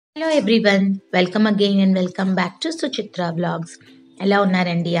Hello everyone, welcome again and welcome back to Suchitra vlogs. ఎలా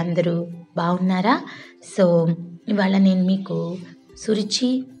ఉన్నారండి? అందరూ బాగున్నారా? సో ఇవాళ నేను మీకు సురుచి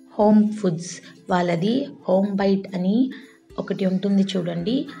హోమ్ ఫుడ్స్ వాళ్ళది హోమ్ బైట్ అని ఒకటి ఉంటుంది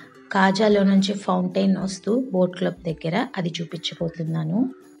చూడండి. కాజాలో నుంచి ఫౌంటైన్ వస్తూ బోట్ క్లబ్ దగ్గర అది చూపించబోతున్నాను.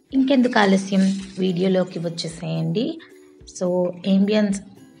 ఇంకెందుకు ఆలస్యం, వీడియోలోకి వచ్చేసేయండి. సో ఏంబియన్స్,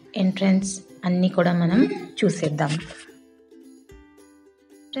 ఎంట్రన్స్ అన్నీ కూడా మనం చూసేద్దాం.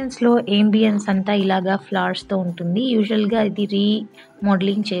 ఎంట్రన్స్లో ఏంబియన్స్ అంతా ఇలాగా ఫ్లవర్స్తో ఉంటుంది. యూజువల్గా ఇది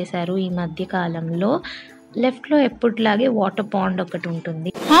రీమోడలింగ్ చేశారు ఈ మధ్య కాలంలో. లెఫ్ట్లో ఎప్పటిలాగే వాటర్ పాండ్ ఒకటి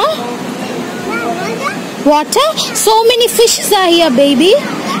ఉంటుంది. Water, so many fishes are here baby.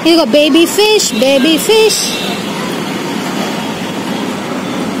 ఇదిగో బేబీ ఫిష్, బేబీ ఫిష్.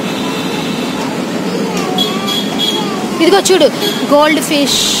 ఇదిగో చూడు, గోల్డ్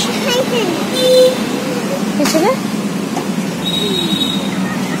ఫిష్.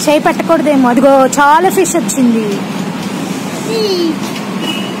 చేయి పెట్టకూడదేమో. అదిగో చాలా ఫిష్ వచ్చింది.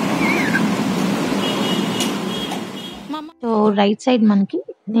 సో రైట్ సైడ్ మనకి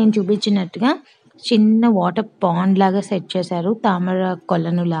నేను చూపించినట్టుగా చిన్న వాటర్ పాండ్ లాగా సెట్ చేశారు, తామర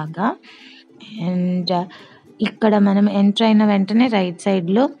కొలను లాగా. అండ్ ఇక్కడ మనం ఎంటర్ అయిన వెంటనే రైట్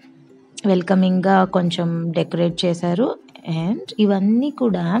సైడ్లో వెల్కమింగ్గా కొంచెం డెకరేట్ చేశారు. అండ్ ఇవన్నీ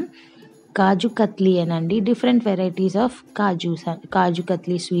కూడా కాజు కత్లీ అనండి, different varieties of kaju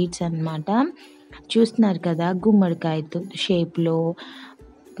katli sweets అన్నమాట. చూస్తున్నారు కదా, గుమ్మడికాయ షేప్లో,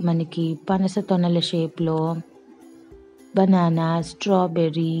 మనకి పనస తొనల షేప్లో, బనానా,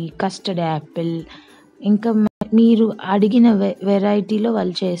 స్ట్రాబెర్రీ, కస్టర్డ్ యాపిల్, ఇంకా మీరు అడిగిన వెరైటీలో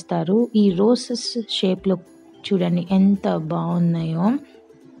వాళ్ళు చేస్తారు. ఈ రోసెస్ షేప్లో చూడండి ఎంత బాగున్నాయో.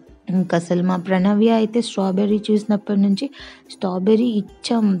 ఇంకా అసలు మా ప్రణవ్య అయితే స్ట్రాబెర్రీ చూసినప్పటి నుంచి స్ట్రాబెర్రీ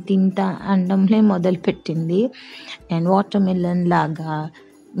ఇచ్చం తింటా అనడంలో మొదలుపెట్టింది. అండ్ వాటర్ మిలన్ లాగా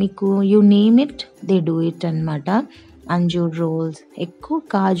మీకు you name it, they do it అనమాట. అంజూర్ రోల్స్, ఎక్కువ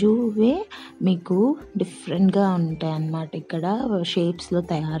కాజువే మీకు డిఫరెంట్గా ఉంటాయి అన్నమాట. ఇక్కడ షేప్స్లో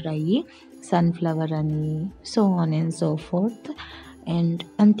తయారయ్యి సన్ఫ్లవర్ అని, so on and so fourth. And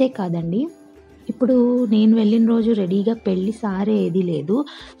అంతేకాదండి, ఇప్పుడు నేను వెళ్ళిన రోజు రెడీగా పెళ్లి సారీ ఏది లేదు,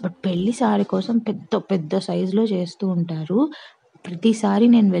 బట్ పెళ్లి సారీ కోసం పెద్ద పెద్ద సైజులో చేస్తూ ఉంటారు. ప్రతిసారి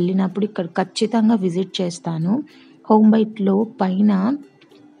నేను వెళ్ళినప్పుడు ఇక్కడ ఖచ్చితంగా విజిట్ చేస్తాను. హోమ్ బైట్లో పైన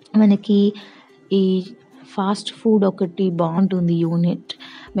మనకి ఈ ఫాస్ట్ ఫుడ్ ఒకటి బాగుంటుంది యూనిట్.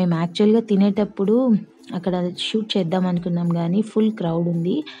 మేము యాక్చువల్గా తినేటప్పుడు అక్కడ షూట్ చేద్దాం అనుకున్నాం, కానీ ఫుల్ క్రౌడ్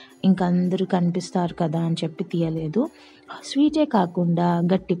ఉంది, ఇంకా అందరూ కనిపిస్తారు కదా అని చెప్పి తీయలేదు. స్వీటే కాకుండా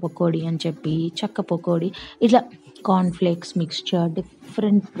గట్టి పకోడీ అని చెప్పి, చెక్క పకోడీ, ఇట్లా cornflakes mixture,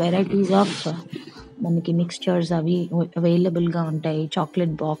 different varieties of మనకి మిక్స్చర్స్ అవి అవైలబుల్గా ఉంటాయి.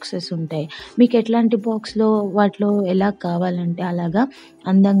 చాక్లెట్ బాక్సెస్ ఉంటాయి. మీకు ఎట్లాంటి బాక్స్లో వాటిలో ఎలా కావాలంటే అలాగా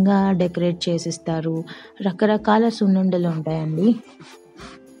అందంగా డెకరేట్ చేసిస్తారు. రకరకాల సున్నుండలు ఉంటాయండి.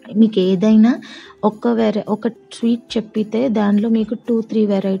 మీకు ఏదైనా ఒక స్వీట్ చెప్పితే దానిలో మీకు 2-3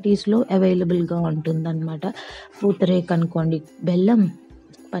 వెరైటీస్లో అవైలబుల్గా ఉంటుందన్నమాట. పూతరేక్ అనుకోండి, బెల్లం,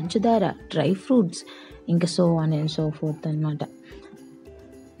 పంచదార, డ్రై ఫ్రూట్స్, ఇంకా so on and so fourth అనమాట.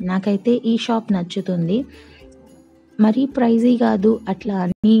 నాకైతే ఈ షాప్ నచ్చుతుంది. మరీ ప్రైజీ కాదు, అట్లా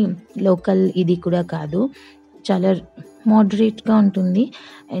అన్నీ లోకల్ ఇది కూడా కాదు, చాలా మోడరేట్గా ఉంటుంది.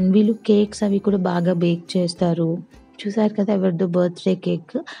 అండ్ వీళ్ళు కేక్స్ అవి కూడా బాగా బేక్ చేస్తారు. చూసారు కదా ఎవరిదో బర్త్డే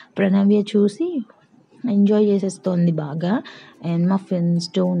కేక్, ప్రణవ్య చూసి ఎంజాయ్ చేసేస్తోంది బాగా. And muffins,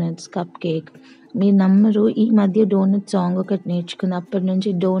 donuts, cup cake. మీరు నమ్మరు, ఈ మధ్య డోనట్ సాంగ్ ఒకటి నేర్చుకున్నప్పటి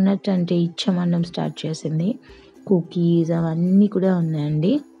నుంచి డోనట్ అంటే ఇచ్చమనడం స్టార్ట్ చేసింది. కుకీస్ అవన్నీ కూడా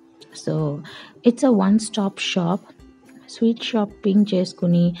ఉన్నాయండి. So it's a one stop shop. Sweet shopping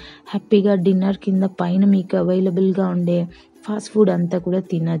చేసుకుని హ్యాపీగా డిన్నర్ కింద పైన మీకు అవైలబుల్గా ఉండే ఫాస్ట్ ఫుడ్ అంతా కూడా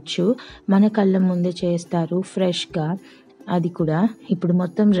తినచ్చు. మన కళ్ళ ముందే చేస్తారు ఫ్రెష్గా. అది కూడా ఇప్పుడు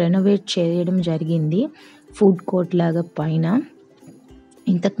మొత్తం రెనోవేట్ చేయడం జరిగింది, ఫుడ్ కోర్ట్ లాగా పైన.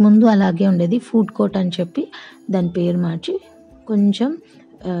 ఇంతకుముందు అలాగే ఉండేది, ఫుడ్ కోర్ట్ అని చెప్పి దాని పేరు మార్చి కొంచెం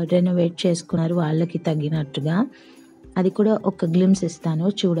రెనోవేట్ చేసుకున్నారు వాళ్ళకి తగినట్టుగా. అది కూడా ఒక గ్లిమ్స్ ఇస్తాను,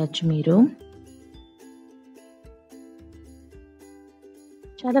 చూడొచ్చు మీరు.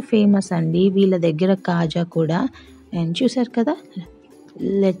 చాలా ఫేమస్ అండి వీళ్ళ దగ్గర కాజా కూడా. అండ్ చూసారు కదా,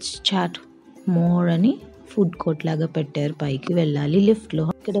 లెట్స్ చాట్ మోర్ అని ఫుడ్ కోర్ట్ లాగా పెట్టారు. పైకి వెళ్ళాలి లిఫ్ట్లో.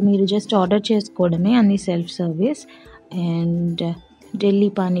 ఇక్కడ మీరు జస్ట్ ఆర్డర్ చేసుకోవడమే, అన్ని self service. And Delhi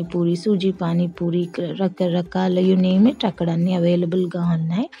panipuri, suji panipuri, రకరకాల యు నేమ్ ఇట్ అక్కడ అన్నీ అవైలబుల్గా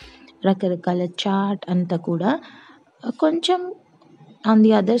ఉన్నాయి. రకరకాల చాట్ అంతా కూడా కొంచెం ఆన్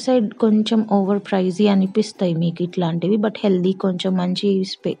ది అదర్ సైడ్ కొంచెం ఓవర్ ప్రైజీ అనిపిస్తాయి మీకు ఇట్లాంటివి, బట్ హెల్దీ, కొంచెం మంచి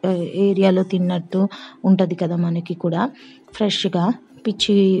ఏరియాలో తిన్నట్టు ఉంటుంది కదా మనకి కూడా. ఫ్రెష్గా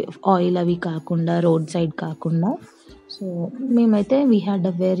పిచ్చి ఆయిల్ అవి కాకుండా, రోడ్ సైడ్ కాకుండా. సో మేమైతే we had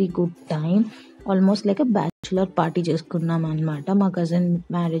a very good time. Almost like bachelor party చేసుకున్నాం అనమాట, మా కజిన్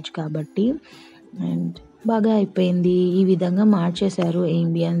మ్యారేజ్ కాబట్టి. అండ్ బాగా అయిపోయింది. ఈ విధంగా మార్చేశారు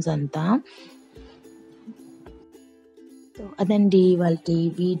ఏంబియన్స్ అంతా. సో అదండి వాళ్ళ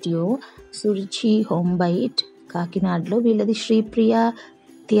వీడియో. సురుచి హోమ్ బైట్ కాకినాడలో. వీళ్ళది శ్రీప్రియ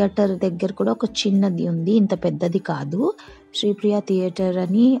థియేటర్ దగ్గర కూడా ఒక చిన్నది ఉంది, ఇంత పెద్దది కాదు. శ్రీప్రియ థియేటర్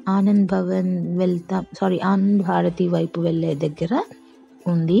అని ఆనంద్ భవన్ ఆనంద్ భారతి వైపు వెళ్ళే దగ్గర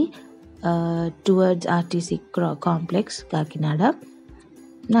ఉంది, టువర్డ్స్ ఆర్టీసీ కాంప్లెక్స్ కాకినాడ.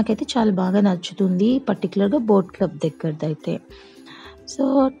 నాకైతే చాలా బాగా నచ్చుతుంది, పర్టికులర్గా బోట్ క్లబ్ దగ్గరదైతే. సో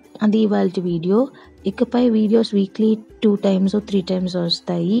అది ఇవాళ వీడియో. ఇకపై videos weekly 2 times or 3 times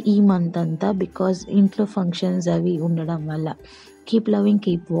వస్తాయి ఈ మంత్ అంతా, బికాజ్ ఇంట్లో ఫంక్షన్స్ అవి ఉండడం వల్ల. Keep loving,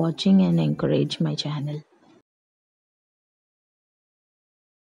 keep watching and encourage my channel.